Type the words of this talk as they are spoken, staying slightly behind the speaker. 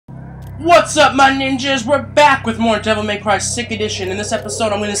What's up, my ninjas? We're back with more Devil May Cry Sick Edition. In this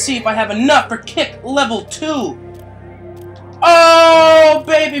episode, I'm going to see if I have enough for kick level 2. Oh,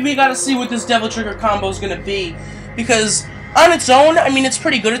 baby, we gotta see what this Devil Trigger combo is going to be. Because, on its own, I mean, it's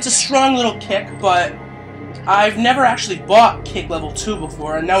pretty good. It's a strong little kick, but I've never actually bought kick level 2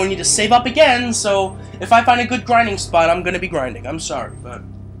 before, and now we need to save up again, so if I find a good grinding spot, I'm going to be grinding. I'm sorry, but...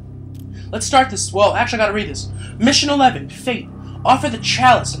 Let's start this. Well, actually, I gotta read this. Mission 11, Fate. Offer the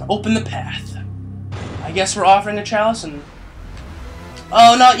chalice and open the path. I guess we're offering a chalice and...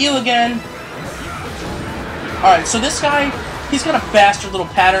 Oh, not you again! Alright, so this guy, he's got a bastard little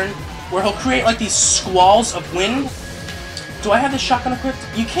pattern where he'll create like these squalls of wind. Do I have the shotgun equipped?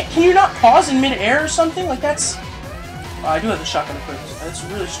 You can't... Can you not pause in mid-air or something? Like that's... Oh, I do have the shotgun equipped. That's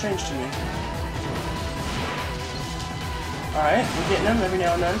really strange to me. Alright, we're getting him every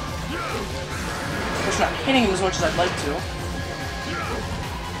now and then. Of course, not hitting him as much as I'd like to.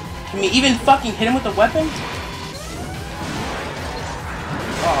 Can we even fucking hit him with a weapon?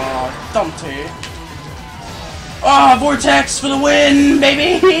 Aw, Dante. Ah, Vortex for the win,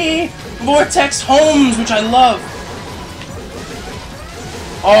 baby! Vortex Holmes, which I love.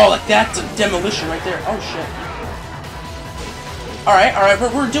 Oh, like that's a demolition right there. Oh, shit. Alright,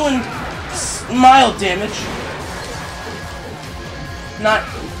 we're doing mild damage. Not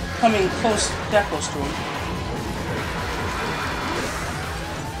coming close, that close to him.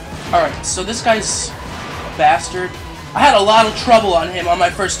 Alright, so this guy's a bastard. I had a lot of trouble on him on my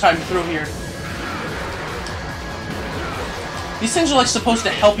first time through here. These things are like supposed to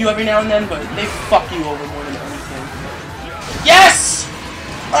help you every now and then, but they fuck you over more than anything. Yes!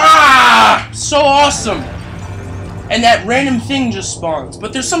 Ah! So awesome! And that random thing just spawns.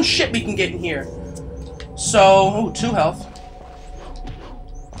 But there's some shit we can get in here. So, ooh, 2 health.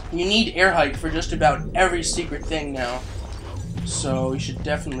 You need air height for just about every secret thing now. So, you should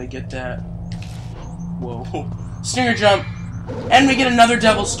definitely get that. Whoa. Stinger jump! And we get another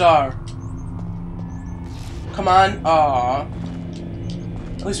Devil Star! Come on. Aww.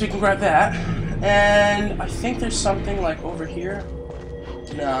 At least we can grab that. And I think there's something like over here.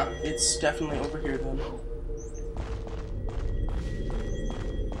 Nah, it's definitely over here then.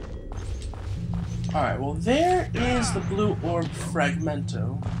 Alright, well there is the blue orb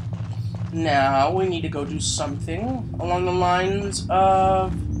fragmento. Now, we need to go do something along the lines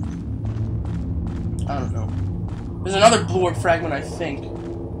of... I don't know. There's another blue orb fragment, I think.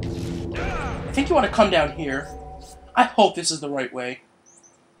 I think you want to come down here. I hope this is the right way.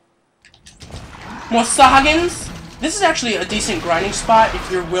 More Sahagins? This is actually a decent grinding spot if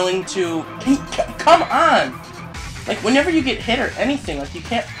you're willing to... Come on! Like, whenever you get hit or anything, like, you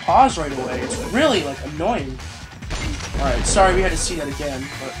can't pause right away. It's really, like, annoying. Alright, sorry we had to see that again,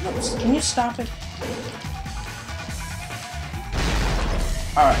 but no, can you stop it?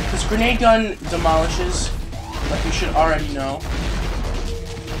 Alright, because grenade gun demolishes, like you should already know.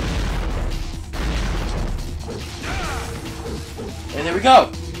 And there we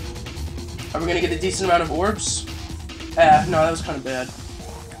go! Are we gonna get a decent amount of orbs? No, that was kind of bad.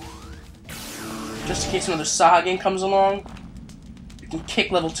 Just in case another Sahagin comes along, you can kick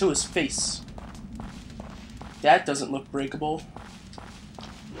level 2 his face. That doesn't look breakable.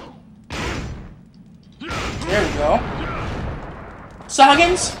 There we go.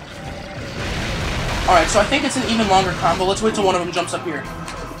 Sahagins! Alright, so I think it's an even longer combo. Let's wait till one of them jumps up here.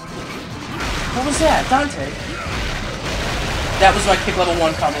 What was that? Dante? That was my kick level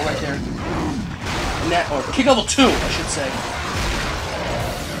 1 combo right there. And that, or kick level 2, I should say.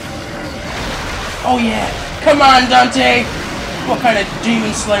 Oh yeah! Come on, Dante! What kind of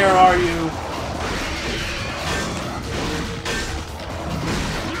demon slayer are you?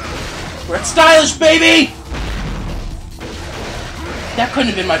 We're at stylish, baby! That couldn't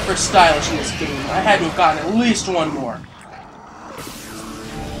have been my first stylish in this game. I had to have gotten at least one more.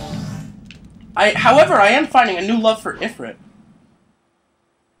 However, I am finding a new love for Ifrit.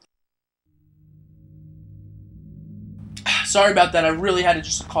 Sorry about that, I really had to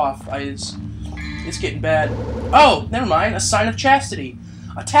just cough. It's getting bad. Oh, never mind. A sign of Chastity.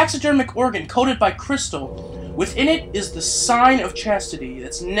 A taxidermic organ coated by crystal. Within it is the sign of Chastity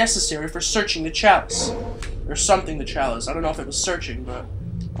that's necessary for searching the chalice. Or something the chalice. I don't know if it was searching, but...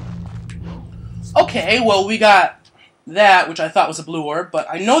 Okay, well, we got that, which I thought was a blue orb, but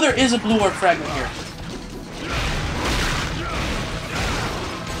I know there is a blue orb fragment here.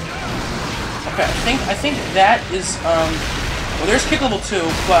 Okay, I think that is, well, there's kick level 2,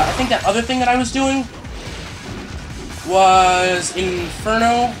 but I think that other thing that I was doing was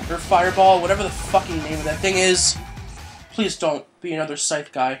Inferno, or Fireball, whatever the fucking name of that thing is. Please don't be another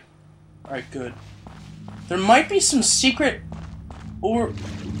Scythe guy. Alright, good. There might be some secret Or...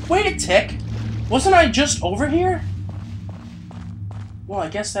 Wait a tick! Wasn't I just over here? Well, I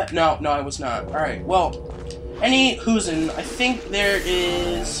guess that... No, I was not. Alright, well... Any who'sin', I think there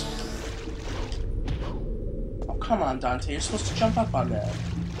is... Oh, come on, Dante. You're supposed to jump up on that.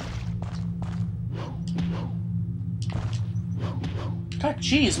 God,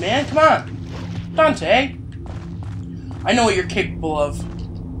 jeez, man. Come on. Dante. I know what you're capable of.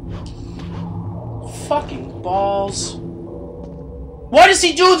 Fucking balls. Why does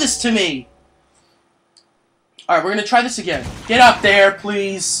he do this to me? Alright, we're gonna try this again. Get up there,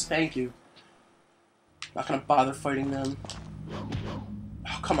 please. Thank you. Not gonna bother fighting them.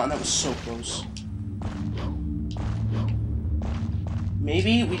 Oh, come on, that was so close.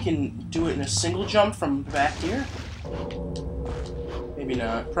 Maybe we can do it in a single jump from back here? Maybe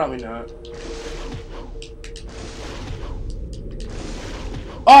not. Probably not.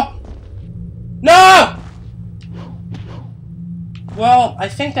 Oh! No! Well, I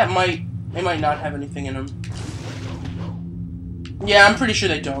think that they might not have anything in them. Yeah, I'm pretty sure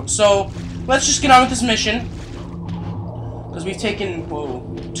they don't. So, let's just get on with this mission. Because we've taken,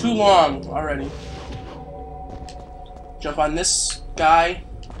 whoa, too long already. Jump on this guy.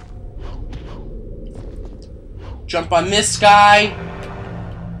 Jump on this guy.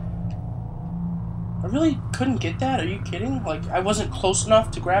 I really couldn't get that? Are you kidding? Like, I wasn't close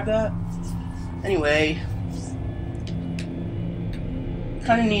enough to grab that? Anyway.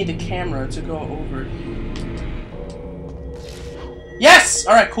 Kinda need the camera to go over. Yes!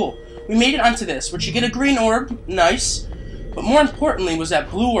 Alright, cool. We made it onto this, which you get a green orb. Nice. But more importantly was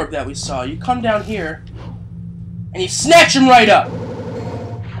that blue orb that we saw. You come down here, and you snatch him right up.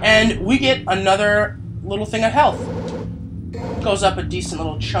 And we get another little thing of health. Goes up a decent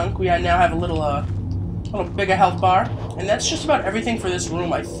little chunk. We now have a little bigger health bar. And that's just about everything for this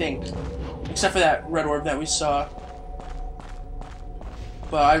room, I think. Except for that red orb that we saw.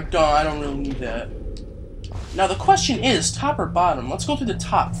 But I don't really need that. Now the question is, top or bottom? Let's go through the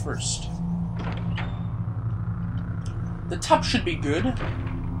top first. The top should be good.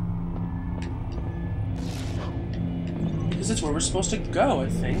 Because it's where we're supposed to go, I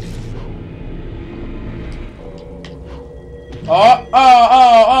think.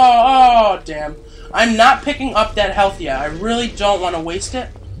 Oh, damn. I'm not picking up that health yet. I really don't want to waste it.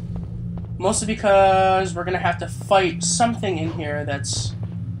 Mostly because we're going to have to fight something in here that's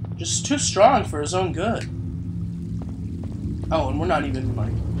just too strong for his own good. Oh, and we're not even,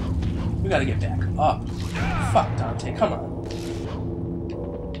 like... We gotta get back up. Fuck, Dante, come on.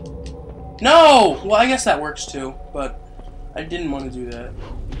 No! Well, I guess that works too, but I didn't want to do that.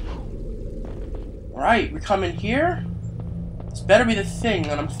 Alright, we come in here. This better be the thing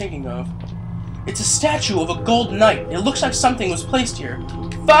that I'm thinking of. It's a statue of a gold knight. It looks like something was placed here.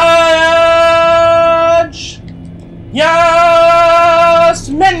 Fudge! Yes!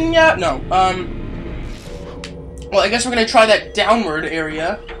 Menya! No, well, I guess we're gonna try that downward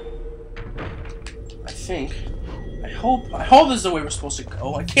area. I think. I hope this is the way we're supposed to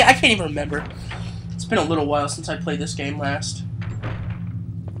go. I can't even remember. It's been a little while since I played this game last.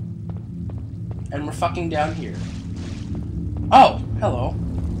 And we're fucking down here. Oh, hello.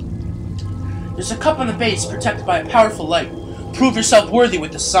 There's a cup on the base protected by a powerful light. Prove yourself worthy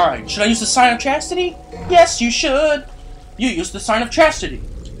with the sign. Should I use the sign of Chastity? Yes, you should. You use the sign of Chastity.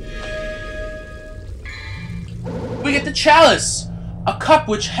 We get the chalice, a cup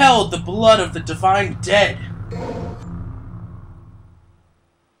which held the blood of the divine dead.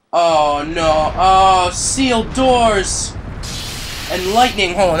 Oh no, oh, sealed doors. And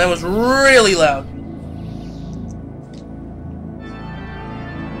lightning, hold on, that was really loud.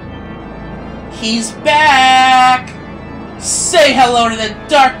 He's back! Say hello to the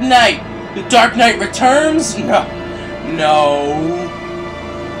Dark Knight! The Dark Knight returns? No. No.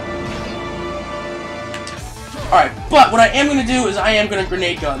 Alright, but what I am going to do is I am going to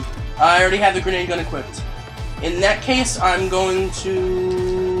grenade gun. I already have the grenade gun equipped. In that case, I'm going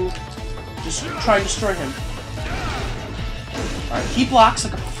to just try and destroy him. Alright, he blocks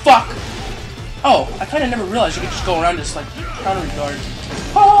like a fuck. Oh, I kind of never realized you could just go around this, like, counter guard.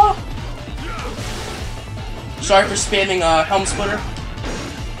 Ah! Sorry for spamming Helm Splitter.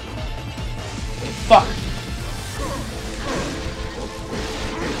 Fuck.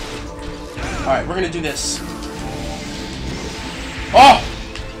 Alright, we're gonna do this. Oh!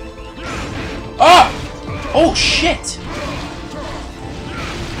 Oh! Oh, shit!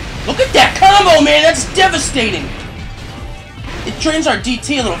 Look at that combo, man! That's devastating! It drains our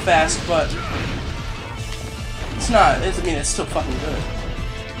DT a little fast, but... It's not... I mean, it's still fucking good.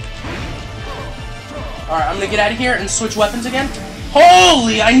 Alright, I'm gonna get out of here and switch weapons again.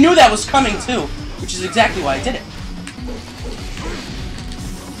 Holy! I knew that was coming, too! Which is exactly why I did it.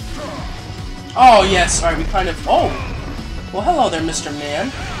 Oh, yes. Alright, we kind of... Oh! Well, hello there, Mr. Man.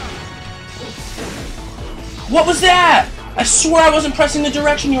 What was that? I swear I wasn't pressing the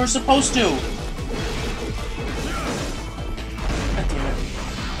direction you were supposed to. God damn it.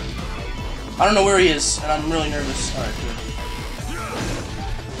 I don't know where he is, and I'm really nervous. Alright, good.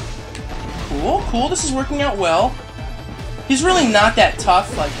 Cool, cool. This is working out well. He's really not that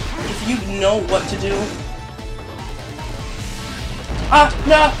tough. Like, if you know what to do... Ah,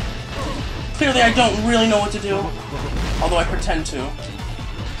 no! Clearly I don't really know what to do. Although I pretend to.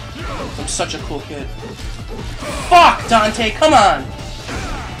 I'm such a cool kid. Fuck, Dante, come on!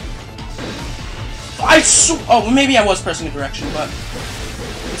 Oh, maybe I was pressing a direction, but...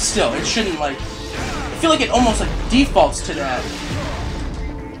 Still, it shouldn't, like... I feel like it almost, like, defaults to that.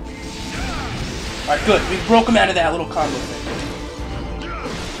 Alright, good. We broke him out of that little combo thing.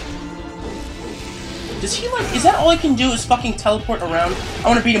 Does he, like... Is that all he can do is fucking teleport around? I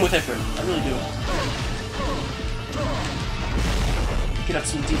want to beat him with Ifrit. I really do. Get up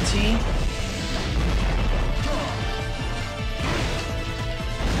some DT.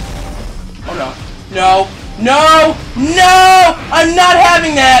 Oh no. No! No! No! I'm not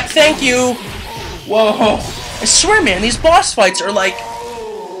having that! Thank you! Whoa. I swear, man, these boss fights are like...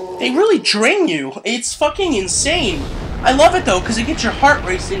 They really drain you. It's fucking insane. I love it, though, because it gets your heart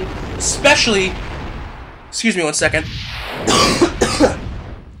racing. Especially... Excuse me one second.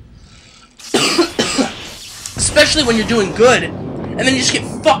 Especially when you're doing good. And then you just get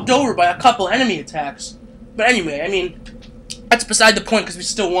fucked over by a couple enemy attacks. But anyway, I mean... That's beside the point, because we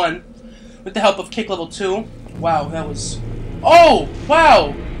still won. With the help of kick level 2. Wow, that was... Oh!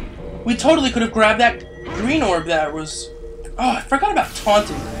 Wow! We totally could have grabbed that green orb that was... Oh, I forgot about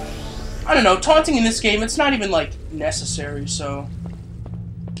taunting. I don't know, taunting in this game, it's not even, like, necessary, so...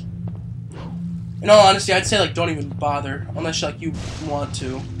 In all honesty, I'd say, like, don't even bother. Unless, like, you want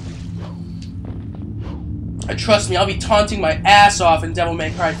to. Trust me, I'll be taunting my ass off in Devil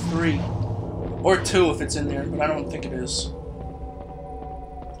May Cry 3. Or 2 if it's in there, but I don't think it is.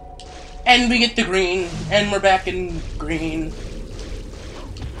 And we get the green, and we're back in green.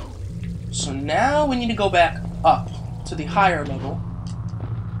 So now we need to go back up to the higher level.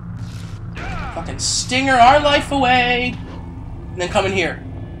 Fucking stinger our life away! And then come in here.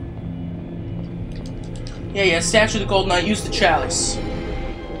 Yeah, Statue of the Gold Knight, use the chalice.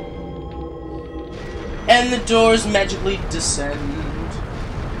 And the doors magically descend.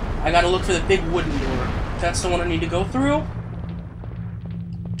 I gotta look for the big wooden door. That's the one I need to go through.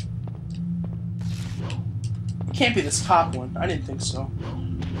 It can't be this top one. I didn't think so.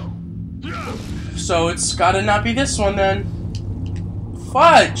 So it's gotta not be this one then.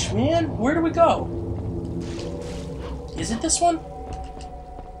 Fudge, man. Where do we go? Is it this one?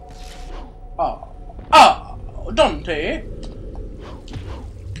 Oh. Oh, Dante.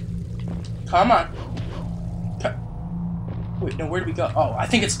 Come on. Wait, no, where do we go? Oh, I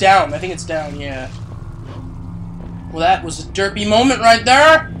think it's down. I think it's down, yeah. Well, that was a derpy moment right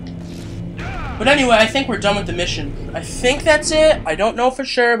there. But anyway, I think we're done with the mission. I think that's it. I don't know for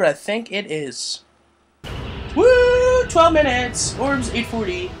sure, but I think it is. Woo! 12 minutes. Orbs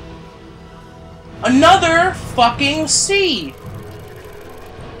 840. Another fucking C.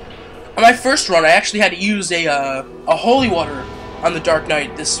 On my first run, I actually had to use a holy water on the Dark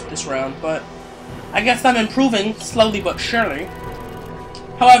Knight this round, but I guess I'm improving slowly but surely.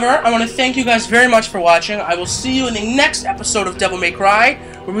 However, I want to thank you guys very much for watching. I will see you in the next episode of Devil May Cry,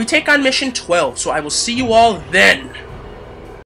 where we take on Mission 12, so I will see you all then.